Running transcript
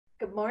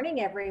Good morning,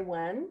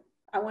 everyone.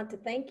 I want to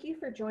thank you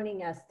for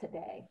joining us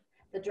today.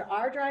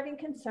 Our Driving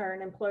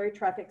Concern Employer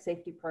Traffic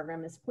Safety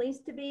Program is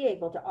pleased to be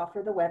able to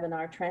offer the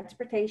webinar,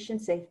 Transportation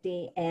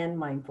Safety and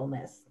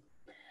Mindfulness.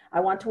 I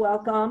want to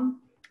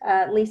welcome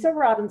Lisa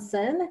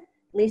Robinson.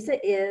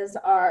 Lisa is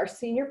our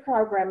Senior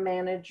Program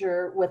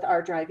Manager with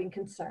Our Driving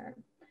Concern.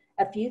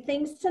 A few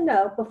things to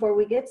note before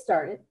we get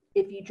started.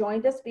 If you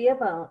joined us via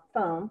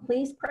phone,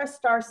 please press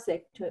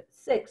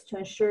 *6 to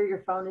ensure your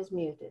phone is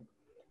muted.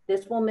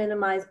 This will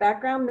minimize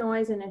background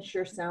noise and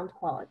ensure sound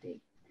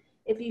quality.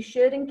 If you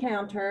should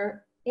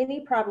encounter any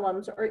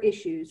problems or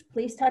issues,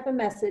 please type a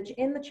message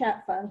in the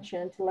chat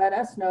function to let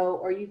us know,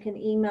 or you can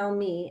email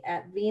me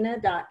at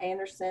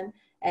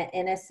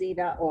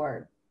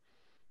vina.anderson@nsc.org.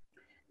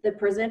 The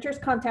presenter's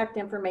contact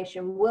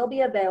information will be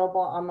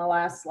available on the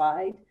last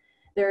slide.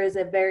 There is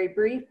a very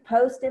brief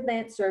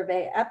post-event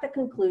survey at the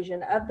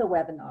conclusion of the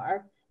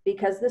webinar.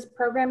 Because this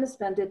program is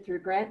funded through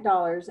grant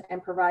dollars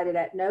and provided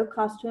at no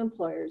cost to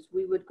employers,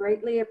 we would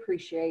greatly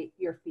appreciate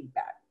your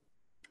feedback.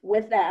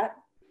 With that,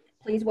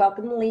 please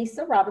welcome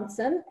Lisa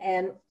Robinson,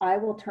 and I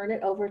will turn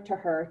it over to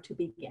her to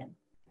begin.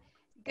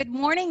 Good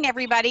morning,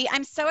 everybody.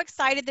 I'm so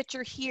excited that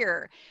you're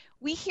here.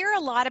 We hear a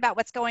lot about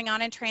what's going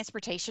on in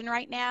transportation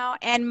right now,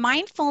 and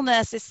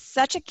mindfulness is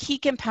such a key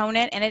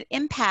component, and it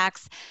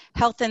impacts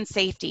health and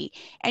safety.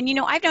 And you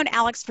know, I've known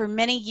Alex for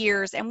many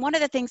years, and one of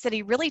the things that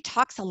he really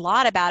talks a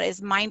lot about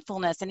is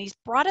mindfulness, and he's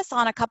brought us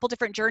on a couple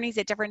different journeys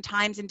at different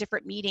times in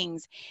different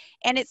meetings,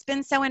 and it's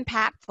been so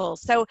impactful.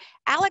 So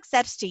Alex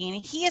Epstein,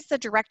 he is the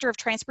Director of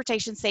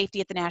Transportation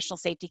Safety at the National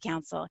Safety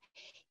Council.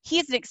 He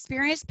is an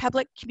experienced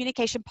public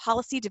communication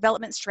policy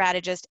development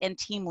strategist and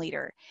team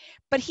leader.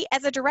 But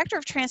as a director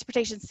of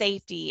transportation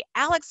safety,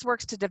 Alex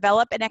works to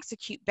develop and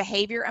execute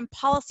behavior and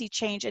policy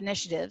change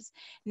initiatives,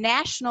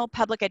 national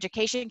public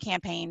education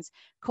campaigns,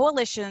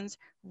 coalitions,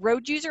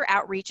 road user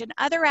outreach, and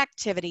other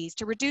activities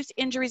to reduce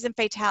injuries and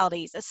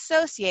fatalities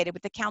associated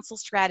with the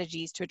council's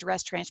strategies to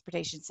address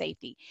transportation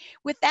safety.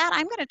 With that,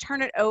 I'm going to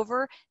turn it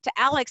over to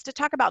Alex to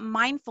talk about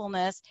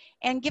mindfulness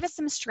and give us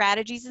some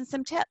strategies and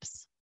some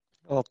tips.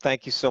 Well,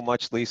 thank you so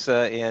much,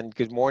 Lisa, and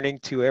good morning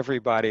to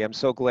everybody. I'm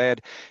so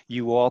glad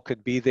you all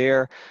could be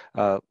there.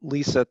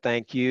 Lisa,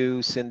 thank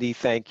you. Cindy,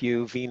 thank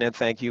you. Vina,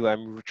 thank you.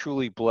 I'm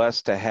truly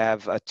blessed to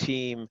have a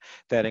team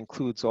that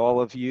includes all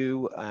of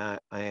you,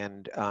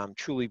 and I'm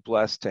truly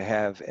blessed to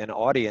have an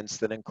audience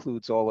that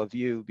includes all of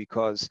you,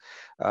 because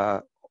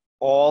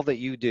all that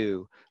you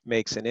do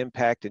makes an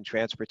impact in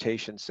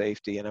transportation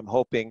safety, and I'm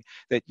hoping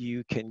that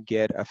you can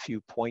get a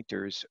few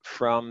pointers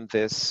from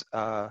this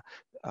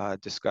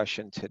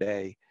discussion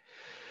today.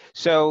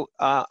 So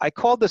I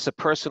called this a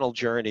personal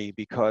journey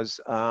because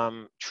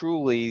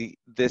truly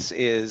this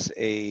is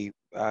a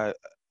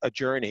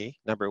journey.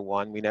 Number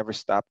one, we never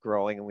stop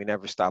growing and we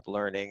never stop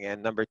learning.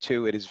 And number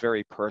two, it is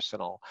very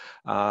personal.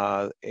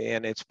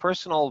 And it's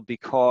personal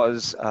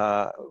because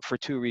for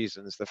two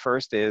reasons. The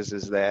first is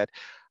that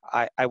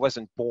I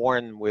wasn't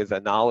born with a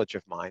knowledge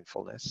of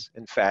mindfulness.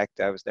 In fact,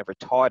 I was never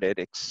taught it,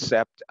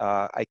 except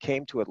I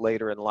came to it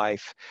later in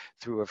life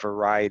through a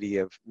variety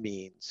of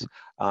means.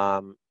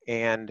 Let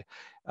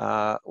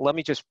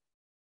me just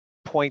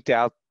point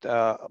out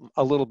a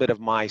little bit of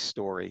my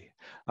story.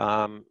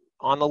 On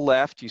the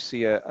left, you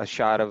see a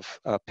shot of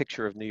a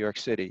picture of New York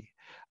City.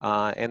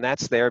 And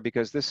that's there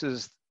because these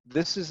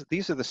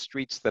are the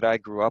streets that I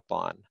grew up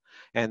on.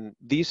 And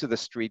these are the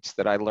streets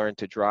that I learned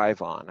to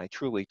drive on. I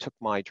truly took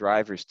my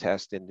driver's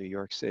test in New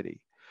York City.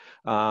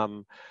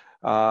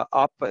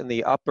 Up in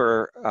the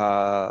upper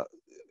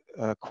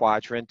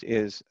quadrant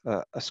is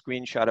a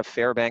screenshot of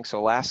Fairbanks,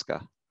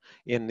 Alaska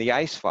in the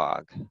ice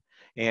fog.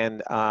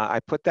 And I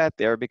put that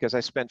there because I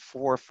spent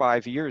 4 or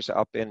 5 years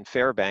up in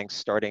Fairbanks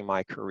starting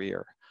my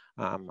career.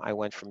 I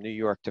went from New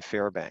York to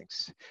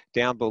Fairbanks.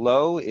 Down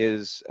below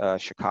is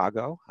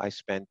Chicago. I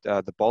spent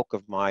the bulk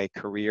of my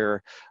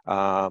career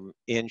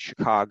in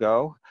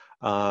Chicago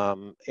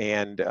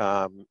and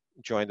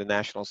joined the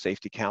National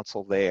Safety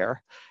Council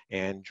there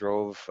and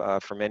drove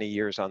for many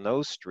years on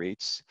those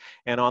streets.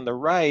 And on the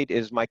right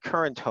is my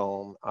current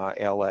home,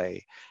 LA.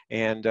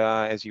 And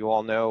as you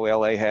all know,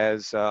 LA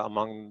has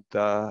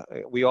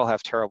we all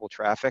have terrible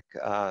traffic.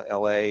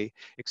 LA,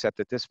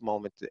 except at this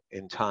moment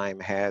in time,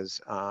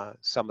 has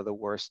some of the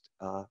worst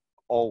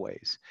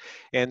always.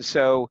 And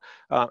so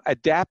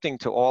adapting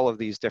to all of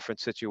these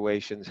different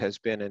situations has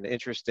been an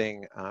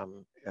interesting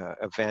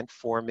event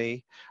for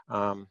me.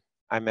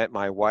 I met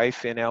my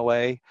wife in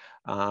LA.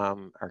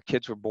 Our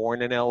kids were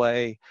born in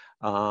LA.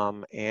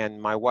 And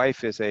my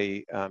wife is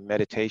a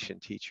meditation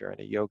teacher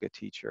and a yoga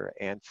teacher.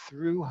 And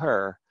through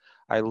her,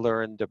 I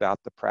learned about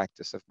the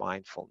practice of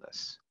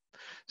mindfulness.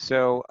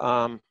 So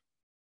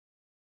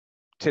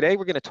today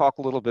we're going to talk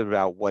a little bit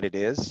about what it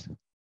is,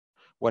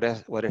 what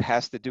it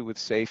has to do with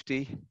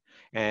safety.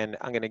 And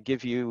I'm going to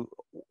give you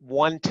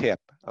one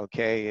tip,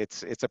 okay?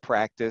 It's a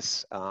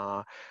practice,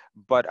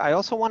 but I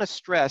also want to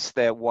stress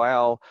that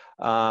while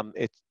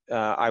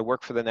I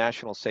work for the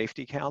National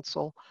Safety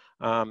Council,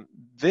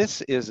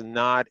 This is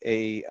not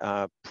a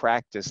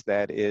practice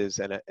that is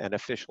an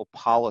official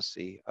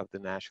policy of the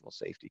National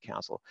Safety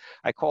Council.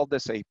 I call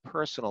this a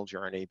personal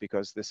journey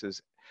because this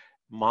is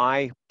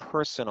my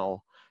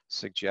personal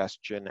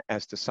suggestion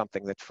as to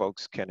something that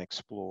folks can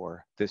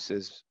explore. This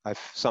is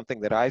something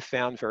that I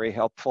found very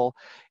helpful,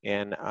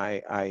 and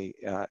I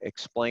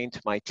explained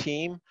to my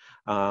team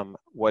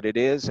what it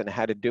is and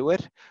how to do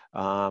it,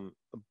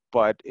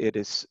 but it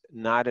is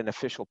not an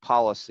official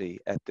policy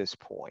at this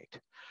point.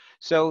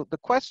 So the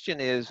question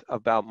is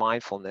about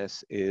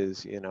mindfulness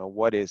is,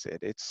 what is it?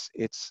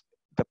 It's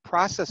the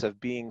process of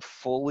being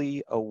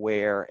fully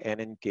aware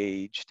and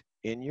engaged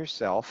in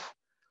yourself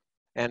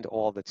and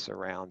all that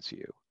surrounds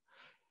you.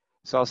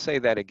 So I'll say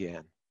that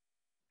again.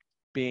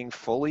 Being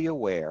fully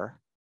aware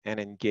and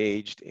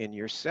engaged in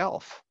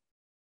yourself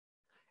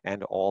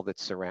and all that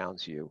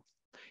surrounds you.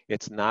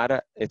 It's not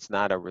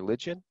a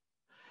religion.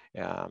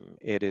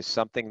 It is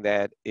something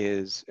that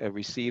is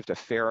received a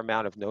fair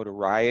amount of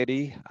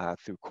notoriety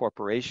through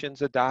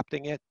corporations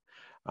adopting it,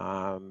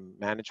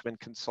 management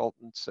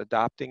consultants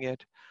adopting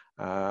it,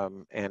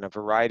 and a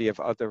variety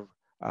of other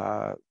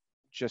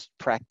just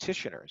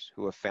practitioners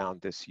who have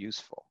found this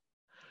useful.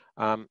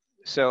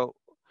 So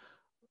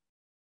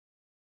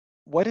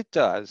what it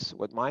does,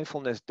 what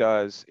mindfulness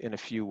does in a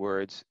few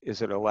words,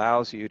 is it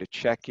allows you to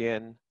check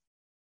in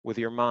with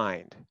your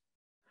mind.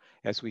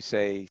 As we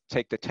say,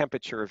 take the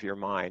temperature of your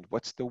mind.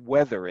 What's the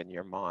weather in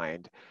your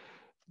mind?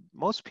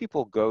 Most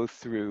people go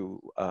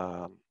through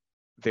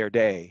their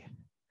day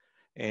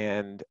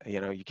and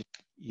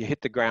you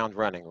hit the ground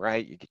running,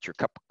 right? You get your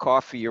cup of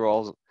coffee, you're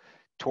all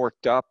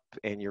torqued up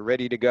and you're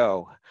ready to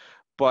go.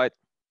 But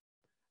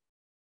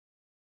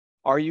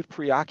are you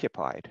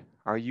preoccupied?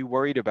 Are you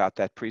worried about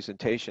that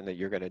presentation that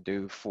you're going to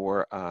do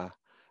for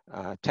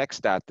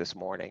TechStat this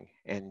morning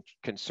and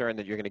concerned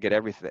that you're going to get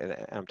everything?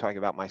 I'm talking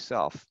about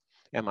myself.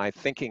 Am I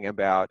thinking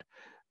about,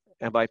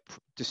 am I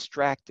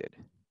distracted?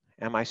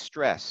 Am I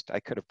stressed? I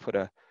could have put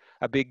a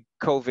big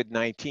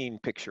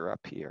COVID-19 picture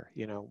up here.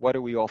 What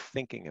are we all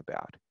thinking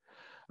about?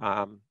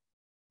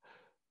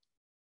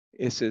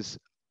 This is,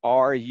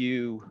 are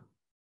you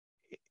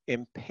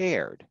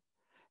impaired?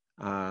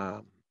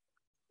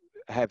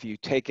 Have you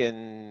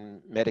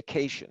taken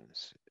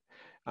medications?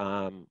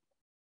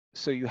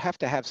 So you have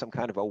to have some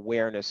kind of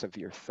awareness of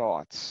your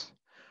thoughts.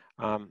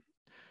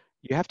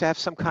 You have to have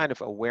some kind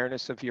of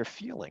awareness of your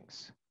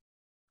feelings.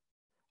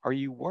 Are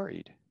you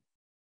worried?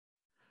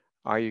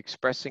 Are you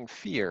expressing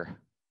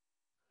fear?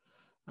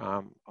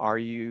 Are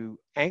you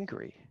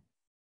angry?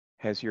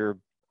 Has your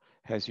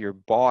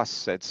boss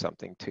said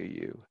something to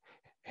you?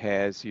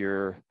 Has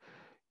your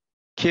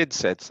kid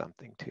said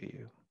something to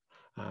you?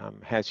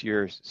 Has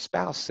your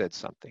spouse said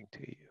something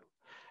to you?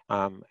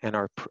 And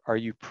are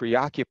you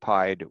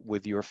preoccupied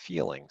with your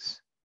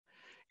feelings?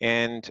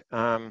 And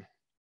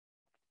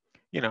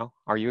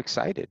are you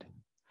excited?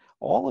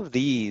 All of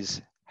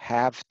these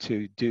have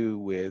to do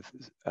with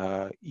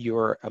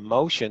your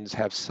emotions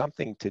have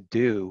something to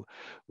do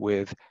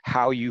with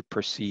how you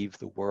perceive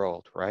the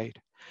world, right?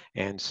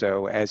 And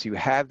so as you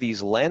have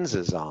these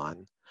lenses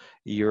on,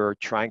 you're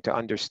trying to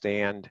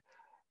understand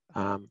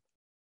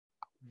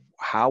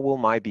how will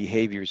my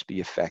behaviors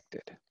be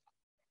affected?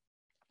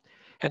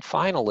 And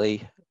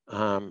finally,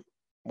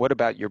 what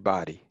about your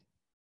body?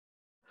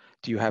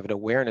 Do you have an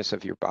awareness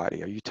of your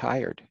body? Are you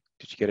tired?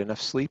 Did you get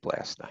enough sleep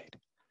last night?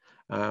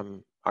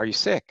 Are you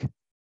sick?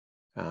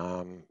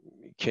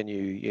 Can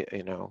you,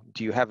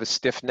 do you have a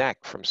stiff neck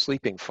from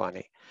sleeping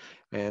funny?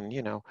 And,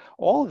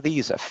 all of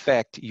these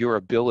affect your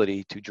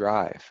ability to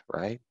drive,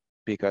 right?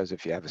 Because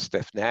if you have a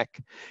stiff neck,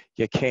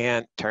 you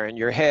can't turn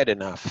your head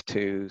enough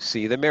to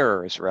see the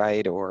mirrors,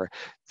 right? Or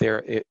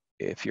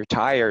if you're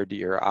tired,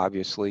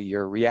 obviously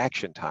your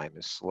reaction time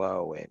is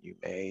slow, and you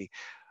may,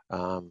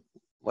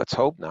 let's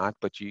hope not,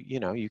 but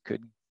you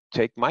could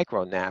take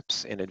micro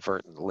naps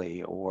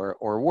inadvertently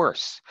or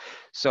worse.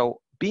 So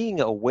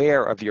being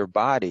aware of your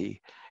body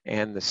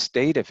and the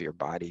state of your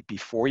body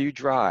before you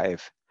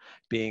drive,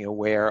 being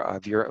aware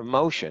of your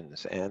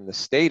emotions and the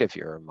state of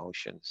your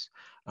emotions,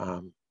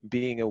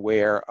 being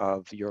aware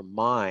of your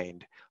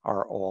mind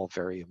are all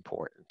very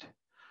important.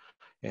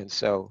 And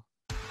so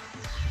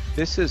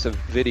this is a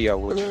video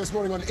which this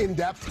morning on In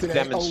Depth today,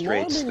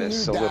 demonstrates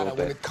this a little bit.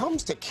 When it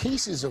comes to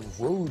cases of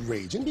road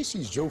rage,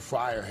 NBC's Joe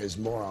Fryer has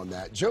more on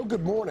that. Joe,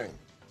 good morning.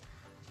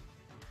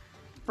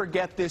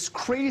 Forget this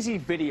crazy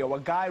video, a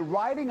guy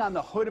riding on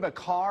the hood of a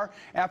car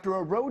after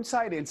a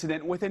roadside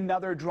incident with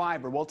another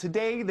driver. Well,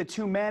 today the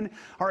two men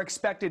are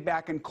expected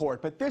back in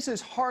court, but this is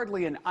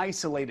hardly an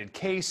isolated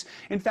case.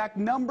 In fact,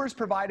 numbers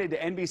provided to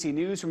NBC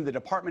News from the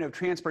Department of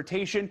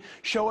Transportation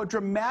show a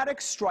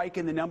dramatic strike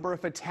in the number of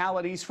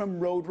fatalities from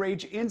road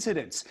rage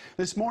incidents.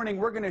 This morning,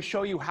 we're going to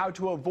show you how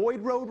to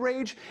avoid road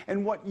rage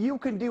and what you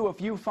can do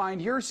if you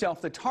find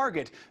yourself the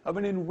target of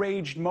an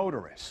enraged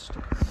motorist.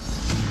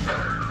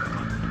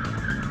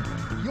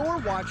 You're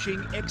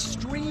watching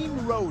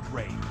Extreme Road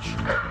Rage.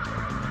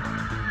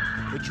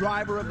 The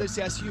driver of this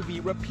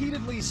SUV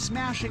repeatedly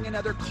smashing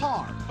another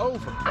car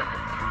over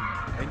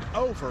and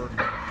over.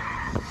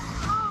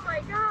 Oh my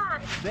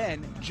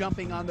then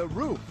jumping on the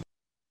roof.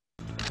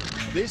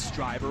 This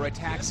driver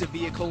attacks a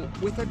vehicle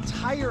with a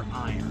tire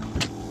iron.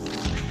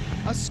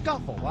 A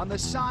scuffle on the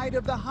side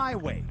of the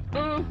highway.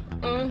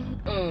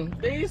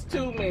 These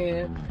two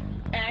men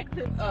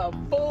acted a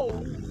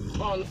fool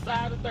on the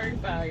side of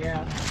 35,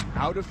 yeah.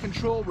 Out of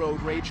control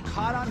road rage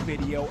caught on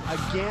video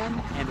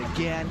again and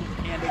again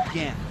and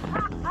again.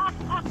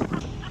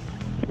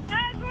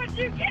 That's what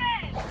you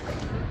get!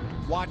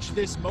 Watch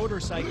this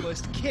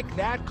motorcyclist kick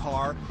that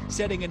car,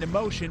 setting into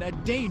motion a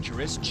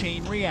dangerous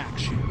chain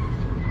reaction.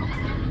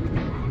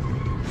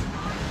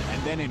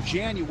 And then in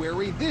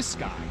January, this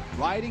guy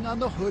riding on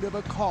the hood of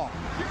a car.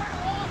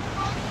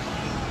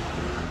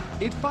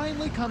 It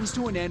finally comes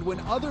to an end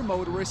when other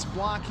motorists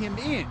block him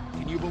in.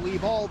 Can you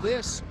believe all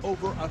this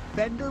over a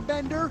fender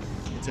bender?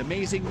 It's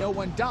amazing no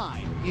one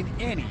died in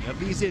any of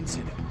these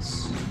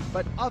incidents.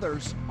 But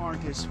others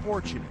aren't as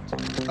fortunate.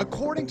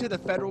 According to the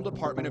Federal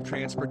Department of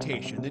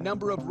Transportation, the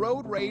number of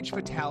road rage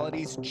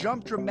fatalities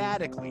jumped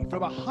dramatically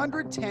from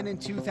 110 in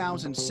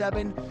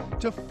 2007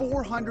 to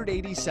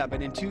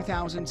 487 in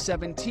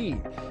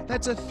 2017.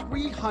 That's a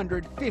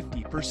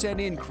 350%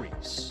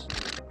 increase.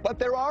 But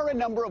there are a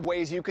number of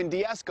ways you can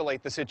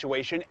de-escalate the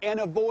situation and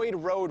avoid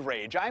road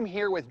rage. I'm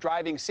here with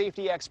driving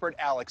safety expert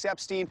Alex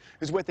Epstein,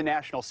 who's with the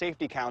National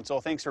Safety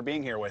Council. Thanks for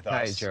being here with us.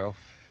 Hi, Joe.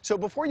 So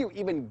before you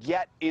even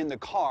get in the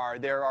car,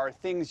 there are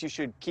things you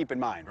should keep in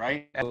mind,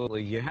 right?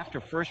 Absolutely. You have to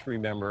first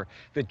remember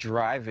that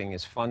driving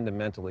is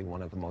fundamentally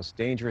one of the most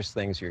dangerous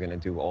things you're going to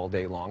do all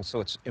day long.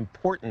 So it's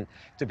important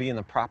to be in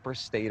the proper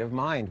state of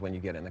mind when you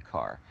get in the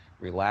car.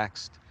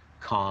 Relaxed,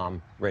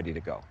 calm, ready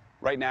to go.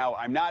 Right now,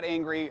 I'm not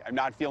angry, I'm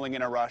not feeling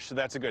in a rush, so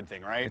that's a good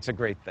thing, right? It's a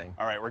great thing.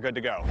 All right, we're good to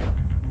go.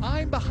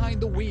 I'm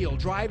behind the wheel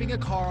driving a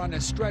car on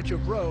a stretch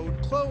of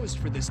road closed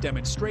for this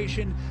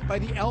demonstration by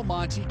the El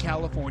Monte,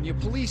 California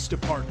Police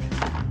Department.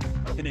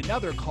 In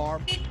another car,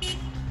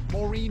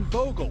 Maureen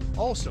Vogel,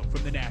 also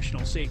from the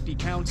National Safety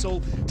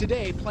Council,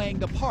 today playing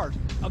the part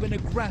of an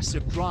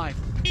aggressive driver.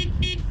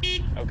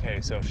 Okay,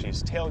 so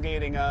she's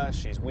tailgating us,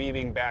 she's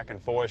weaving back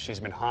and forth, she's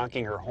been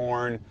honking her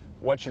horn.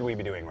 What should we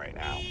be doing right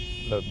now?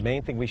 The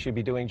main thing we should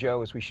be doing,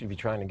 Joe, is we should be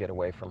trying to get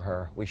away from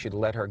her. We should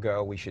let her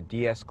go. We should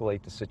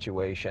de-escalate the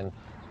situation.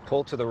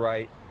 Pull to the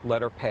right,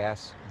 let her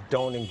pass,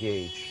 don't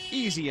engage.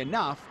 Easy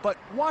enough, but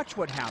watch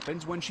what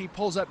happens when she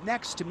pulls up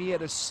next to me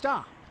at a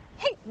stop.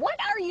 Hey, what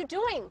are you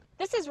doing?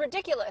 This is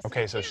ridiculous.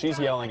 Okay, so she's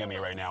yelling at me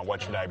right now.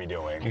 What should I be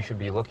doing? You should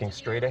be looking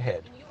straight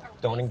ahead.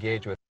 Don't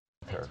engage with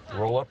her.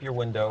 Roll up your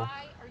window,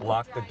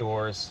 lock the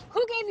doors.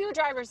 Who gave you a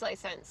driver's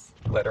license?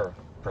 Let her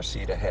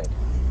proceed ahead.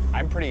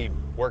 I'm pretty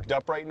worked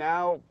up right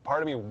now.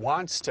 Part of me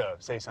wants to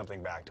say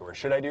something back to her.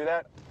 Should I do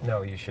that?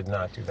 No, you should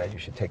not do that. You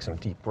should take some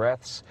deep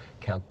breaths,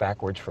 count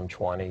backwards from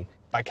 20.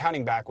 By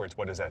counting backwards,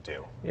 what does that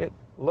do? It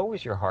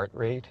lowers your heart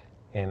rate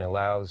and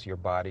allows your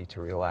body to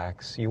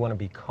relax. You want to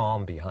be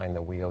calm behind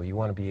the wheel. You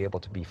want to be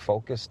able to be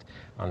focused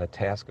on the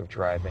task of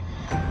driving.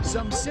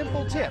 Some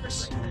simple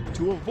tips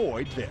to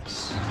avoid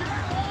this.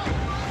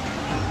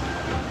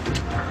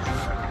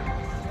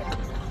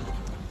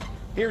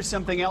 Here's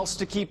something else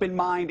to keep in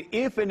mind.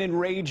 If an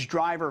enraged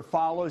driver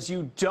follows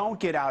you, don't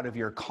get out of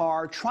your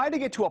car. Try to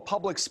get to a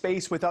public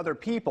space with other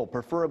people,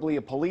 preferably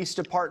a police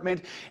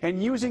department.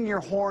 And using your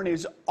horn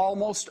is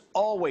almost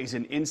always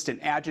an instant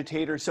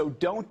agitator, so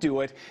don't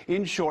do it.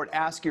 In short,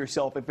 ask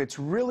yourself if it's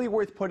really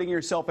worth putting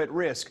yourself at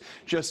risk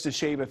just to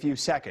shave a few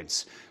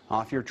seconds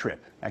off your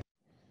trip.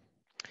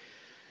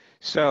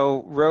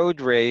 So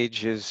road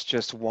rage is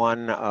just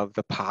one of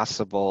the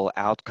possible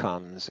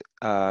outcomes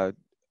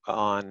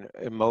on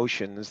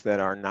emotions that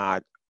are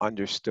not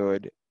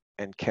understood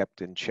and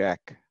kept in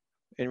check.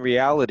 In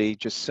reality,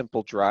 just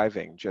simple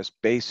driving, just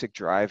basic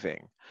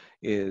driving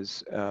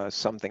is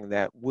something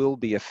that will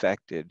be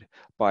affected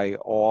by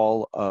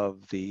all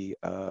of the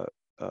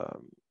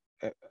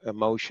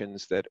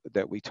emotions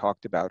that we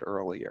talked about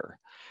earlier.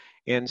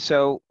 And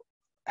so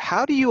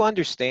how do you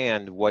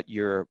understand what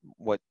your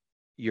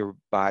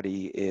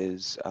body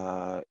is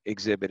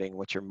exhibiting,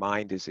 what your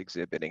mind is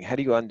exhibiting? How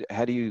do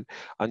you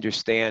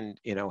understand,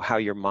 how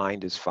your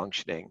mind is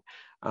functioning?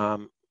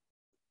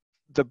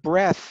 The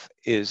breath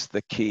is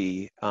the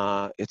key.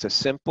 It's a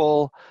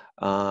simple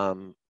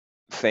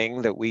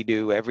thing that we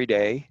do every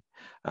day.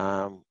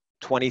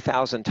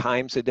 20,000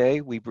 times a day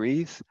we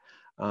breathe.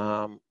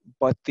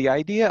 But the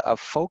idea of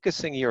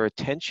focusing your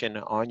attention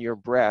on your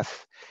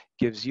breath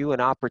gives you an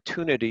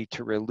opportunity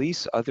to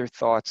release other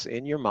thoughts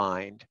in your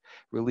mind,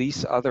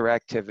 release other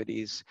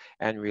activities,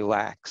 and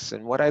relax.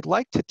 And what I'd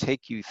like to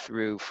take you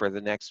through for the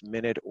next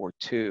minute or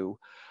two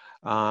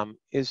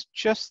is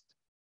just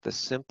the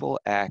simple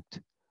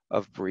act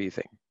of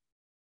breathing.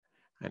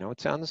 I know it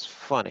sounds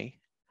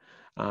funny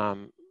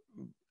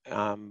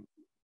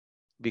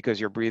because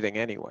you're breathing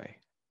anyway,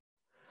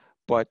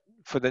 but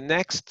for the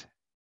next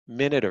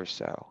minute or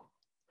so,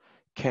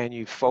 can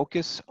you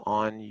focus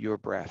on your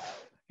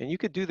breath? And you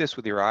could do this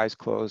with your eyes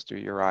closed or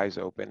your eyes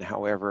open,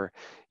 however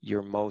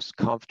you're most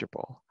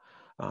comfortable.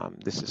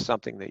 This is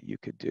something that you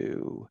could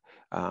do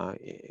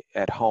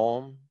at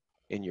home,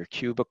 in your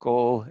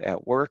cubicle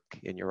at work,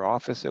 in your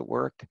office at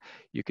work.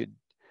 You could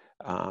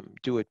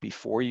do it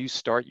before you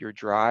start your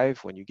drive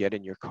when you get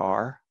in your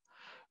car,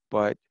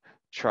 but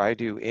try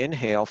to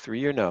inhale through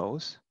your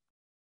nose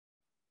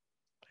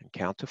and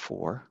count to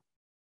 4,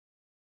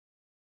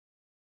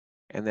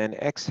 and then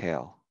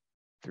exhale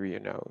through your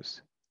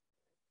nose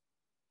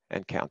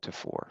and count to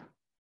 4.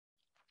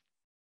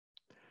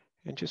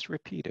 And just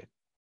repeat it.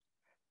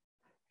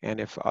 And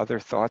if other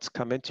thoughts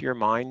come into your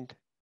mind,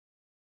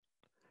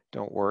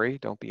 don't worry,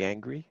 don't be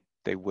angry.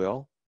 They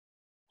will.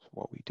 It's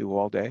what we do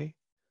all day.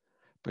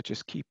 But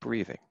just keep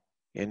breathing.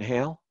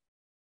 Inhale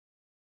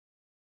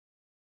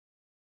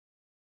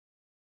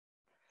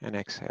and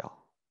exhale.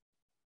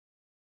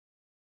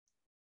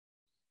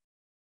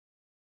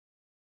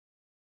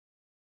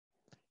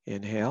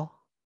 Inhale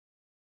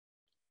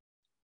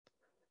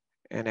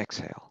and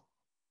exhale.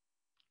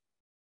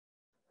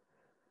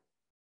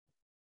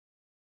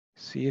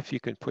 See if you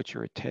can put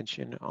your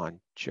attention on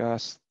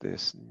just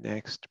this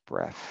next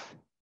breath.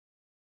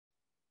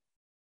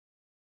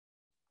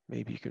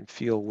 Maybe you can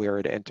feel where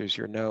it enters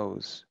your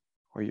nose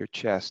or your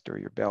chest or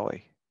your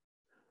belly.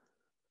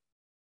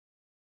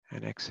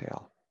 And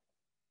exhale.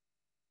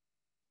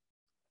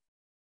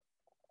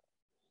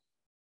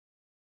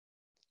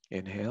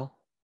 Inhale.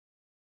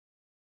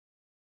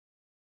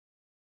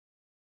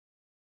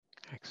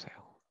 Exhale.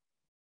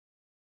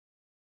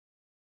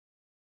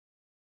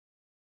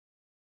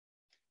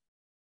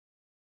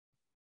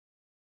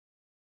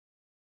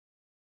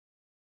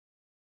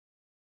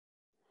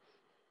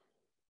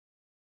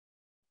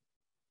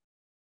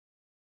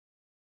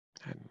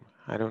 And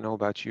I don't know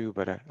about you,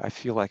 but I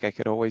feel like I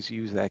could always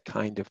use that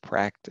kind of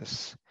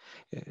practice.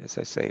 As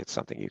I say, it's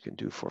something you can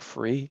do for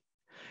free.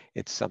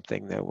 It's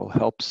something that will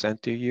help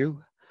center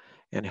you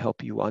and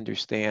help you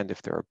understand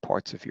if there are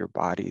parts of your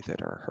body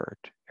that are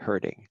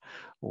hurting,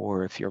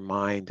 or if your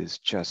mind is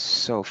just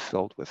so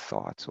filled with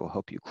thoughts, it will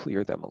help you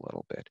clear them a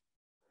little bit.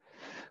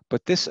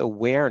 But this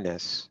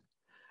awareness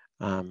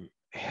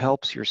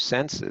helps your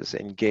senses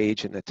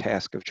engage in the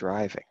task of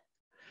driving.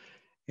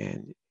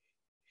 And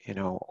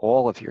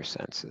all of your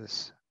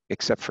senses,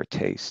 except for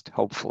taste,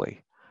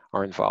 hopefully,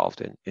 are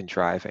involved in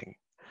driving.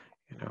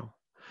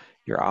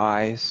 Your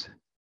eyes,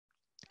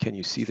 can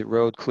you see the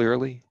road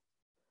clearly?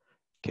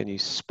 Can you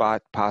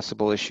spot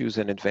possible issues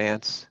in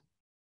advance?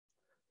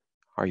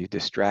 Are you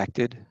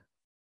distracted?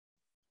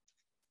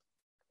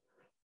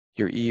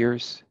 Your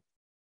ears,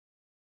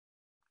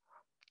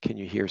 can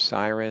you hear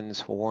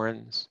sirens,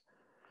 horns?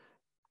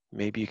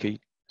 Maybe you could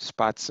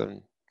spot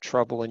some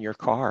trouble in your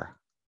car.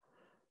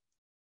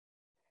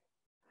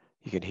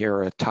 You can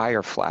hear a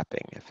tire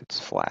flapping if it's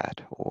flat,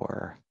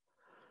 or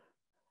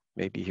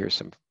maybe hear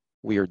some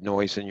weird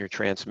noise in your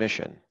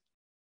transmission.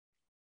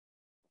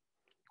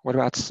 What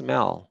about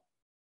smell?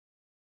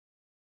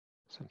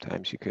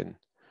 Sometimes you can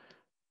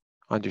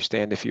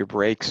understand if your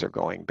brakes are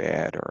going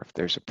bad, or if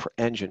there's an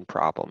engine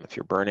problem, if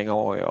you're burning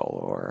oil,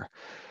 or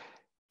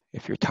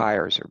if your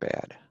tires are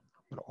bad.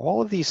 But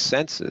all of these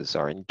senses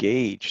are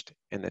engaged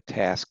in the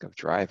task of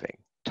driving.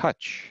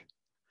 Touch,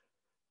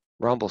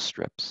 rumble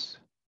strips,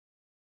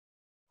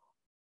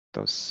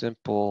 those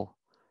simple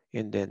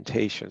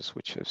indentations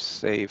which have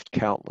saved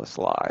countless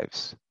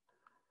lives.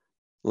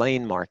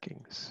 Lane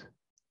markings.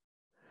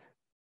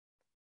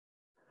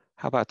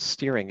 How about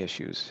steering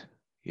issues?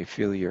 You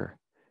feel your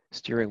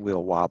steering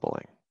wheel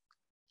wobbling.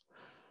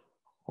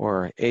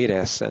 Or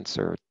ADAS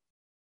sensor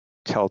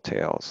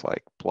telltales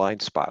like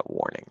blind spot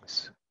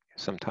warnings.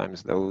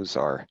 Sometimes those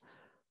are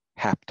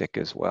haptic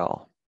as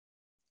well.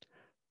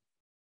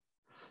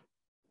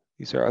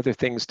 These are other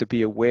things to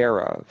be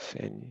aware of.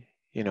 And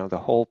the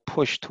whole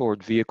push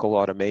toward vehicle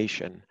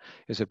automation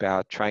is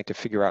about trying to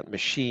figure out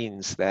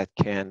machines that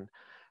can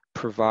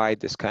provide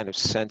this kind of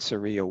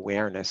sensory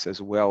awareness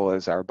as well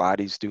as our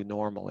bodies do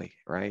normally,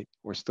 right?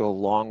 We're still a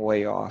long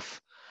way off.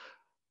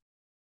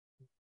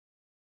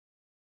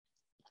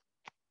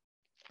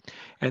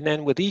 And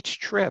then with each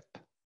trip,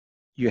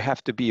 you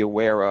have to be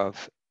aware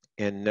of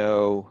and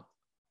know,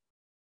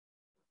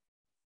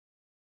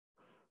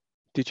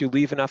 did you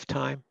leave enough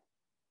time?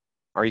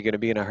 Are you going to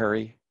be in a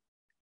hurry?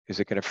 Is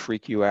it going to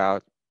freak you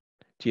out?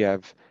 Do you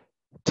have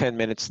 10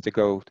 minutes to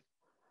go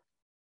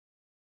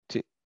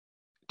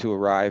to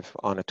arrive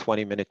on a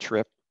 20-minute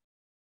trip?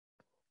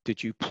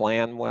 Did you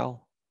plan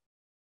well?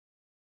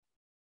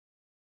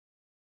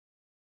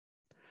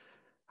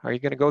 Are you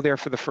going to go there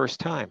for the first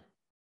time?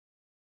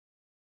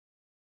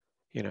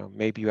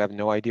 Maybe you have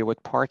no idea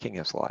what parking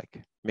is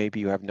like. Maybe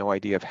you have no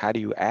idea of how do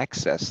you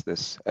access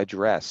this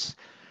address.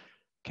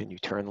 Can you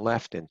turn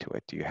left into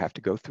it? Do you have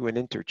to go through an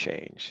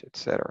interchange,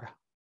 etc.?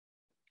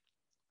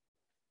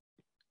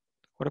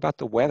 What about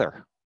the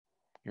weather?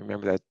 You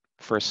remember that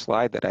first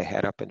slide that I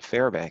had up in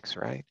Fairbanks,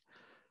 right?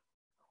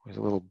 It was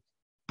a little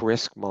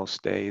brisk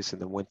most days in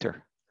the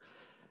winter.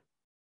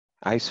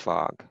 Ice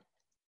fog.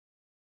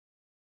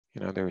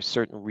 There are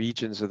certain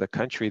regions of the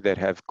country that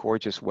have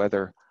gorgeous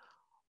weather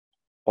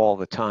all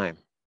the time,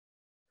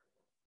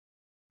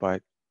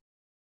 but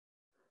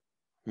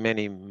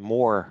many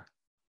more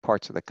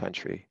parts of the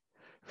country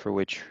for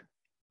which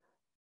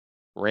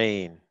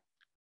rain,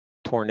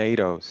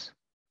 tornadoes,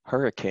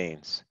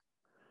 hurricanes,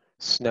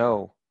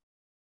 snow.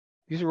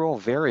 These are all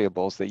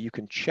variables that you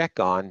can check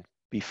on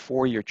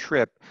before your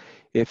trip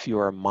if you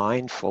are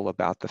mindful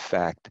about the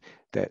fact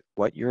that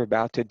what you're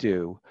about to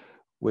do,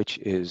 which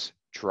is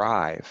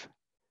drive,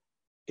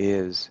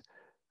 is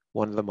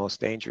one of the most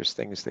dangerous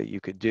things that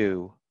you could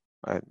do,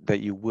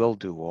 that you will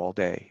do all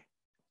day.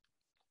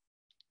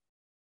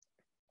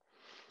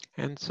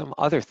 And some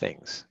other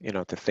things,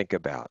 to think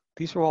about.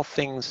 These are all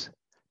things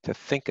to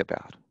think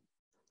about.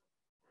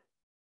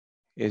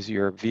 Is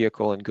your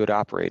vehicle in good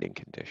operating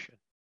condition?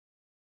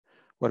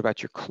 What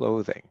about your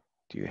clothing?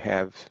 Do you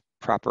have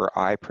proper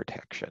eye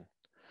protection?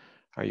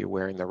 Are you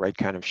wearing the right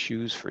kind of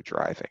shoes for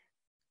driving?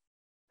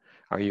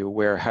 Are you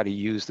aware how to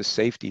use the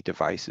safety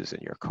devices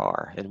in your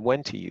car and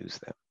when to use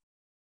them?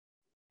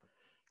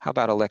 How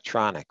about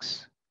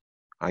electronics?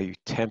 Are you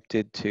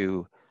tempted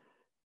to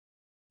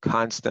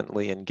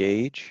constantly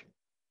engage,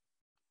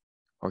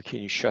 or can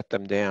you shut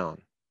them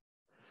down?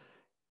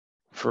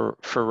 For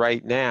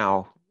right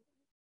now,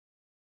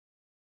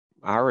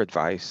 our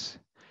advice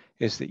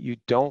is that you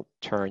don't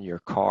turn your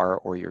car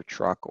or your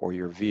truck or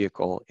your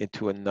vehicle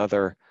into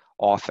another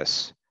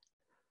office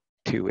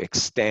to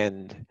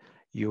extend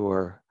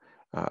your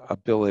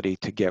ability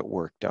to get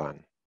work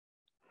done.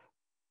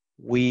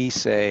 We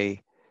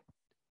say,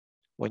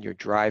 when you're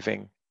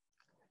driving,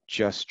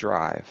 just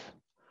drive.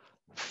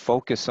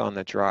 Focus on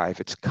the drive.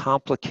 It's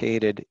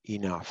complicated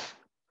enough.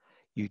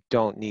 You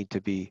don't need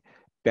to be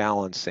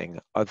balancing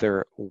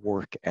other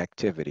work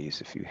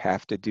activities. If you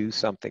have to do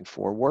something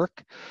for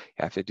work,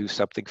 you have to do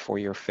something for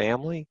your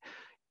family,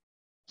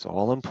 it's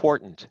all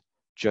important.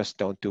 Just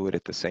don't do it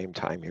at the same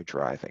time you're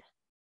driving.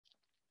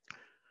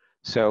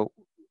 So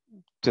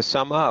to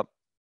sum up,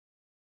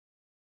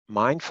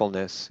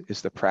 mindfulness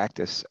is the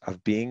practice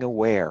of being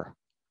aware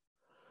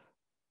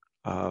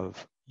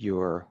of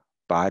your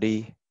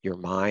body, your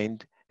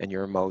mind, and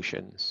your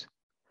emotions,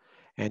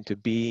 and to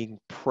being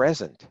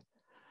present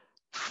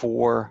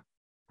for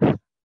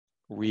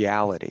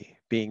reality,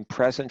 being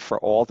present for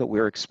all that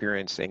we're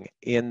experiencing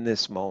in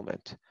this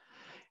moment.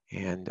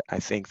 And I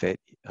think that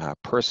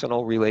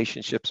personal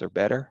relationships are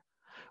better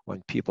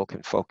when people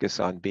can focus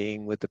on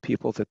being with the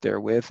people that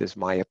they're with, is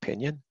my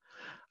opinion.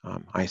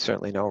 I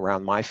certainly know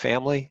around my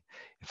family,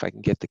 if I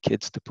can get the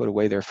kids to put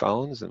away their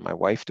phones and my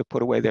wife to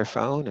put away their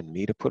phone and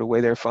me to put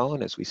away their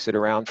phone as we sit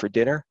around for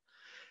dinner,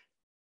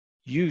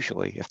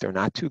 usually, if they're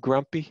not too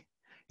grumpy,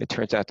 it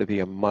turns out to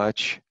be a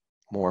much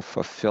more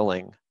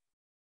fulfilling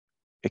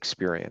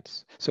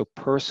experience. So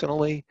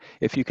personally,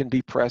 if you can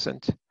be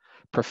present,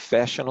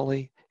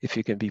 professionally, if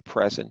you can be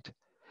present,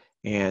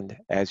 and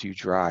as you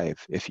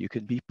drive, if you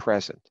can be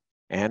present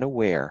and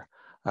aware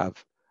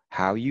of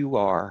how you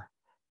are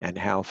and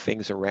how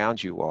things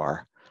around you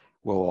are,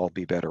 we'll all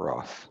be better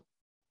off.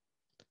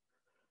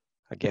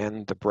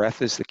 Again, the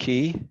breath is the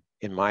key,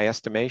 in my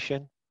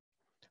estimation.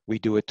 We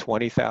do it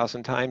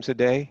 20,000 times a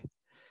day.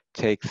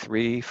 Take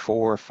 3,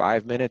 4,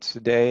 5 minutes a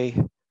day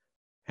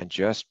and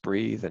just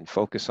breathe and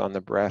focus on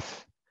the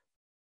breath.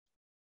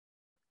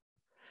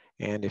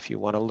 And if you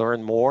want to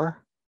learn more,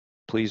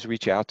 please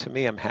reach out to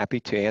me. I'm happy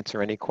to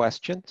answer any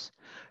questions.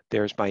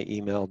 There's my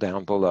email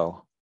down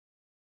below.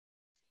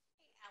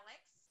 Hey, Alex.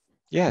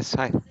 Yes,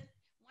 hi.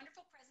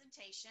 Wonderful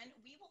presentation.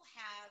 We will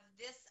have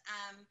this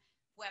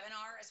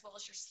webinar as well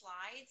as your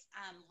slides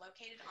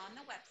located on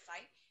the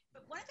website.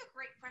 But one of the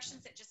great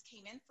questions that just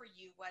came in for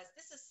you was,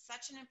 this is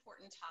such an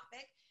important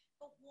topic,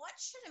 but what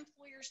should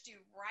employers do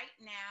right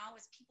now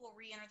as people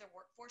re-enter the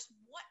workforce?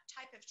 What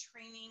type of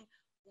training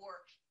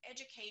or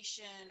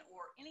education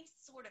or any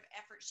sort of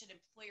effort should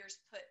employers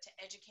put to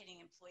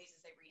educating employees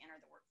as they re-enter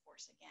the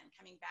workforce again,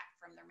 coming back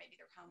from maybe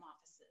their home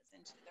offices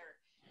into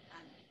their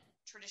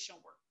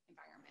traditional work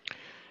environment?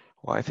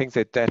 Well, I think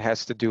that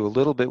has to do a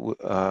little bit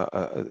with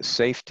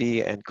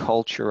safety and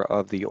culture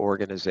of the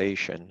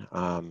organization.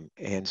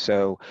 And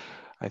so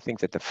I think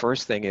that the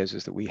first thing is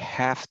that we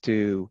have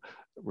to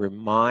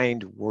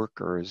remind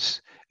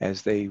workers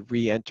as they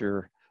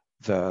re-enter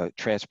the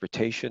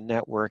transportation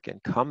network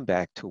and come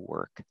back to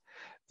work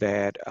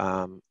that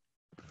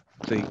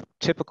the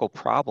typical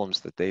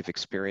problems that they've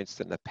experienced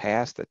in the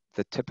past, that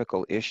the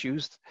typical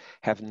issues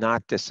have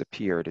not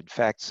disappeared. In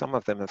fact, some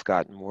of them have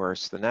gotten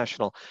worse. The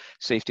National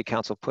Safety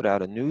Council put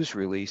out a news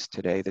release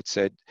today that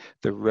said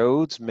the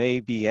roads may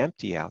be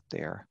empty out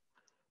there,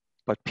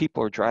 but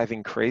people are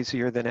driving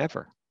crazier than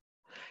ever.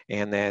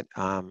 And that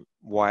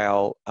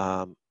while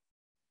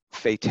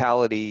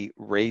fatality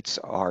rates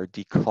are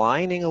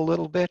declining a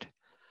little bit,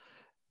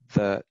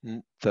 the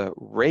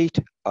rate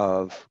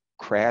of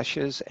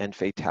crashes and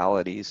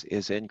fatalities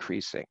is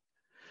increasing.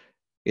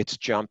 It's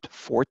jumped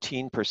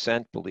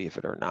 14%, believe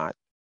it or not.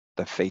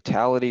 The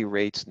fatality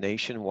rates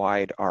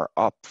nationwide are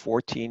up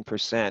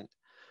 14%,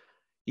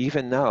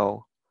 even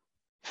though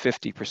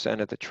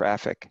 50% of the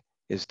traffic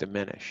is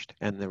diminished.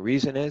 And the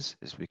reason is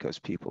because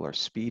people are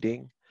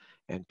speeding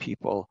and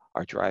people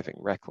are driving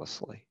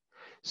recklessly.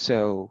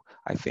 So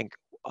I think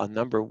a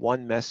number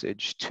one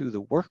message to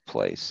the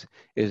workplace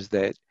is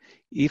that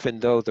even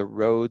though the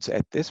roads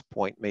at this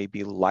point may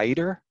be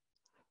lighter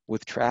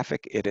with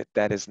traffic,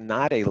 that is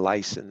not a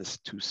license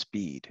to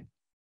speed.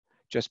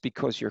 Just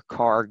because your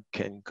car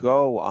can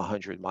go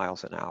 100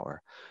 miles an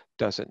hour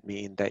doesn't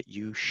mean that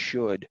you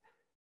should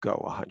go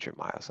 100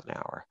 miles an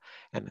hour.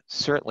 And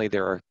certainly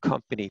there are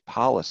company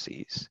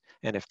policies,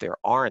 and if there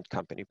aren't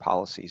company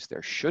policies,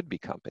 there should be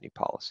company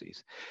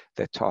policies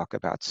that talk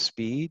about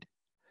speed,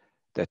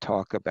 that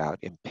talk about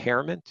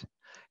impairment,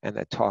 and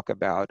that talk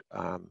about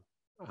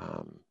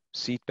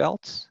seat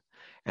belts,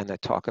 and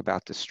that talk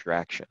about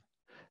distraction.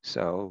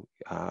 So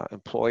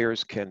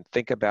employers can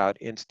think about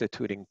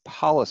instituting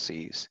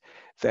policies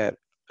that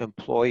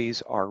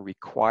employees are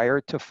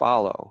required to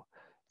follow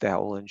that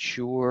will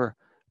ensure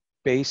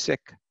basic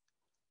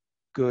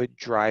good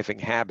driving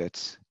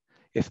habits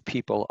if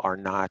people are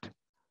not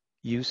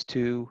used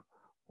to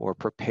or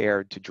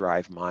prepared to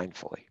drive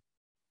mindfully.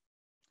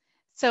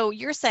 So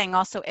you're saying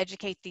also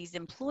educate these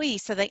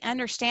employees so they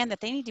understand that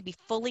they need to be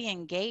fully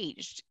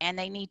engaged and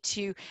they need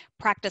to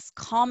practice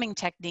calming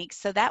techniques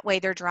so that way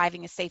they're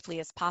driving as safely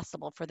as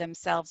possible for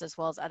themselves as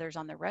well as others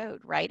on the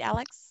road, right,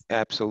 Alex?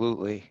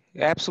 Absolutely.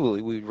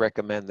 Absolutely, we would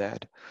recommend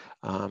that.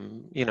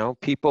 You know,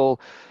 people,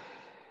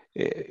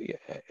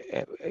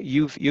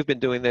 you've been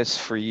doing this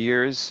for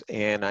years,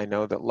 and I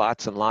know that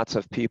lots and lots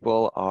of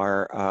people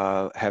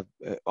have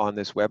on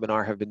this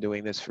webinar have been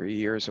doing this for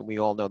years, and we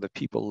all know that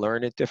people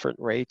learn at different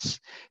rates.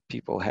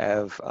 People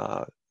have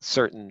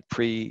certain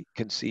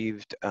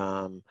preconceived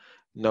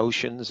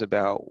notions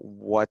about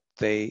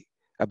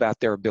about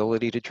their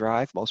ability to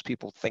drive. Most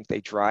people think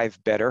they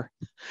drive better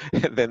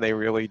than they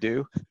really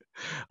do,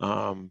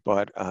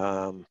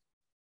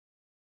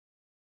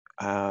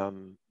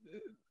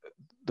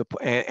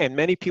 and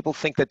many people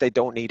think that they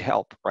don't need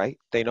help, right?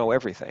 They know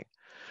everything.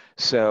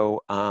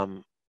 So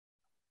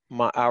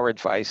our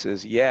advice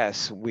is,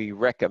 yes, we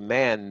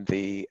recommend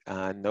the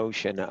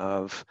notion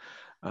of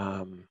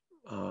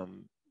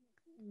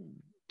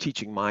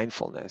teaching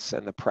mindfulness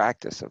and the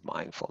practice of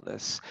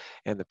mindfulness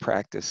and the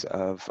practice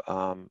of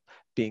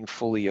being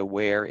fully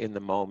aware in the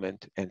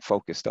moment and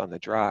focused on the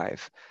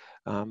drive.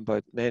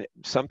 But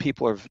some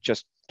people are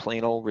just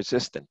plain old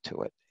resistant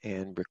to it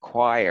and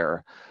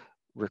require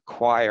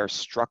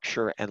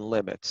structure and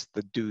limits,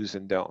 the do's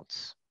and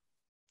don'ts.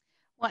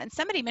 Well, and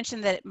somebody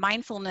mentioned that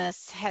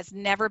mindfulness has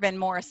never been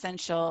more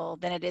essential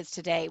than it is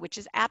today, which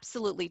is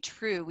absolutely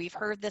true. We've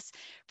heard this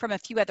from a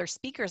few other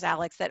speakers,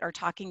 Alex, that are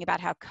talking about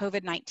how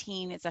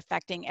COVID-19 is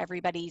affecting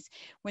everybody's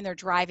when they're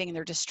driving and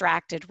they're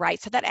distracted, right?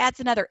 So that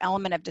adds another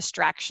element of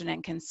distraction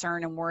and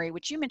concern and worry,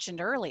 which you mentioned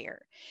earlier.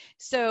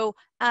 So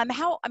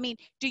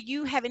do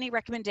you have any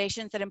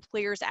recommendations that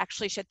employers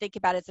actually should think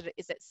about? Is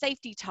it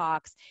safety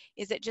talks?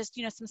 Is it just,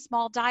 some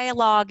small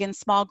dialogue in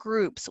small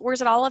groups, or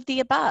is it all of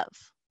the above?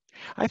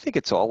 I think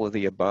it's all of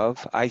the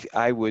above.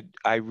 I would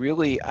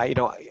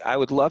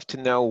love to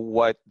know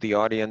what the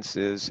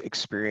audience's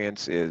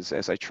experience is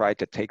as I tried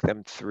to take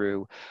them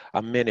through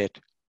a minute.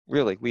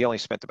 Really, we only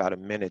spent about a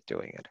minute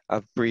doing it,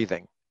 of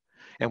breathing,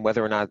 and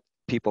whether or not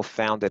people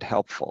found it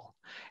helpful.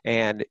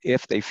 And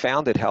if they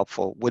found it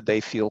helpful, would they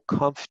feel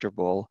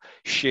comfortable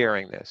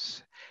sharing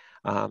this?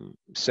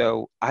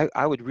 So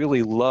I would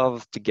really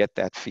love to get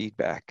that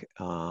feedback.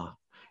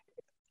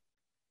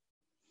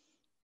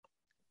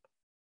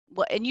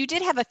 Well, and you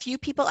did have a few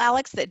people,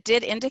 Alex, that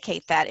did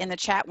indicate that in the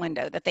chat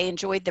window, that they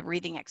enjoyed the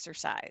breathing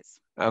exercise.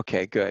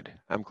 Okay, good.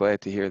 I'm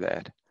glad to hear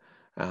that.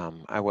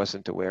 I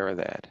wasn't aware of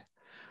that.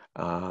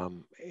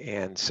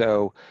 And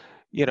so,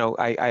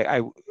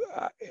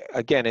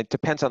 again, it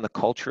depends on the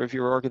culture of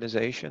your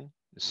organization.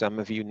 Some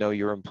of you know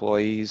your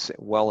employees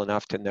well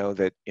enough to know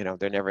that,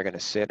 they're never going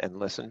to sit and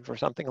listen for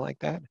something like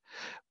that.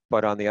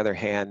 But on the other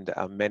hand,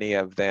 many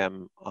of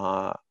them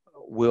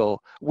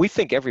we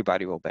think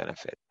everybody will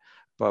benefit,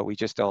 but we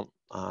just don't,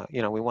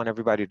 we want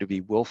everybody to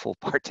be willful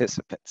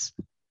participants.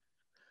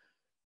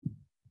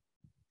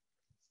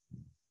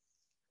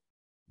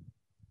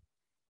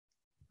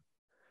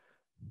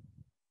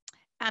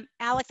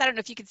 Alex, I don't know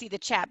if you can see the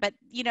chat, but,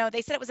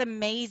 they said it was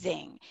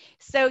amazing.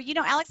 So,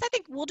 Alex, I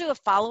think we'll do a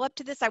follow-up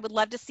to this. I would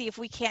love to see if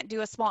we can't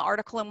do a small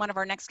article in one of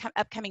our next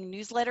upcoming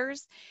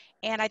newsletters.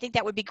 And I think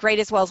that would be great,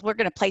 as well as we're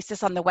going to place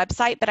this on the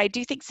website. But I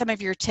do think some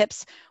of your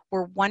tips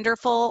were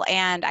wonderful,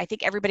 and I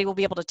think everybody will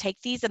be able to take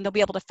these, and they'll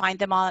be able to find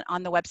them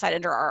on the website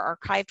under our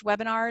archived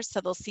webinars. So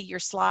they'll see your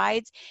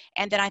slides.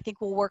 And then I think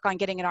we'll work on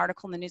getting an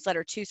article in the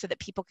newsletter too, so that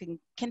people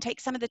can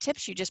take some of the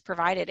tips you just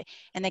provided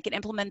and they can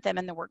implement them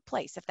in the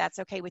workplace, if that's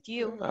okay with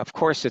you. Of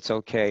course it's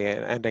okay.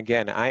 And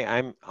again,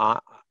 I'm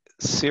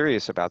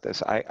serious about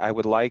this. I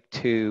would like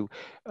to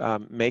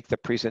make the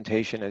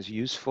presentation as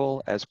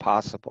useful as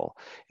possible.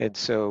 And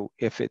so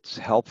if it's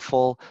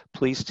helpful,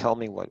 please tell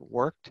me what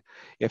worked.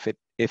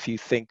 If you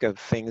think of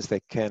things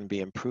that can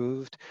be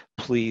improved,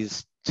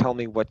 please tell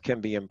me what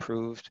can be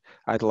improved.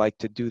 I'd like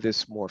to do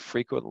this more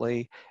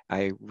frequently.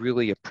 I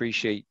really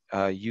appreciate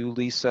you,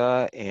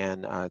 Lisa,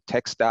 and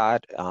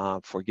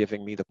TxDOT for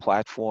giving me the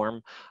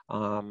platform,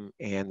 and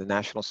the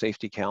National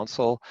Safety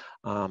Council.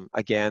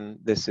 Again,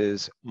 this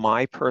is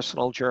my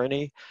personal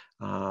journey,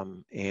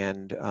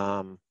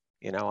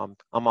 you know,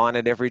 I'm on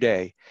it every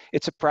day.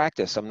 It's a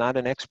practice. I'm not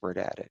an expert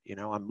at it. You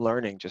know, I'm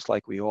learning just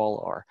like we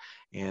all are.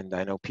 And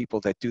I know people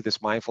that do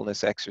this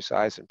mindfulness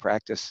exercise and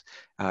practice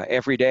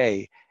every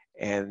day,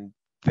 and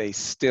they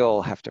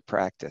still have to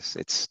practice.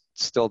 It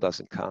still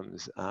doesn't come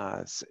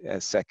as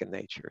second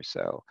nature.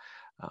 So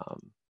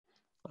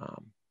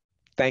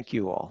thank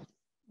you all.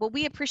 Well,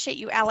 we appreciate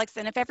you, Alex.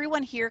 And if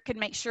everyone here could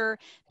make sure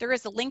there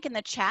is a link in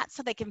the chat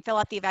so they can fill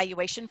out the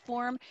evaluation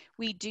form.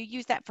 We do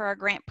use that for our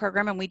grant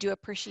program, and we do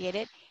appreciate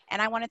it.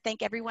 And I want to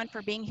thank everyone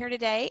for being here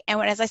today.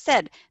 And as I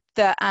said,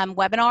 the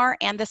webinar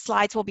and the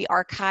slides will be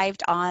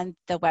archived on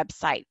the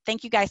website.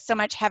 Thank you guys so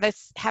much. Have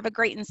a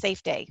great and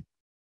safe day.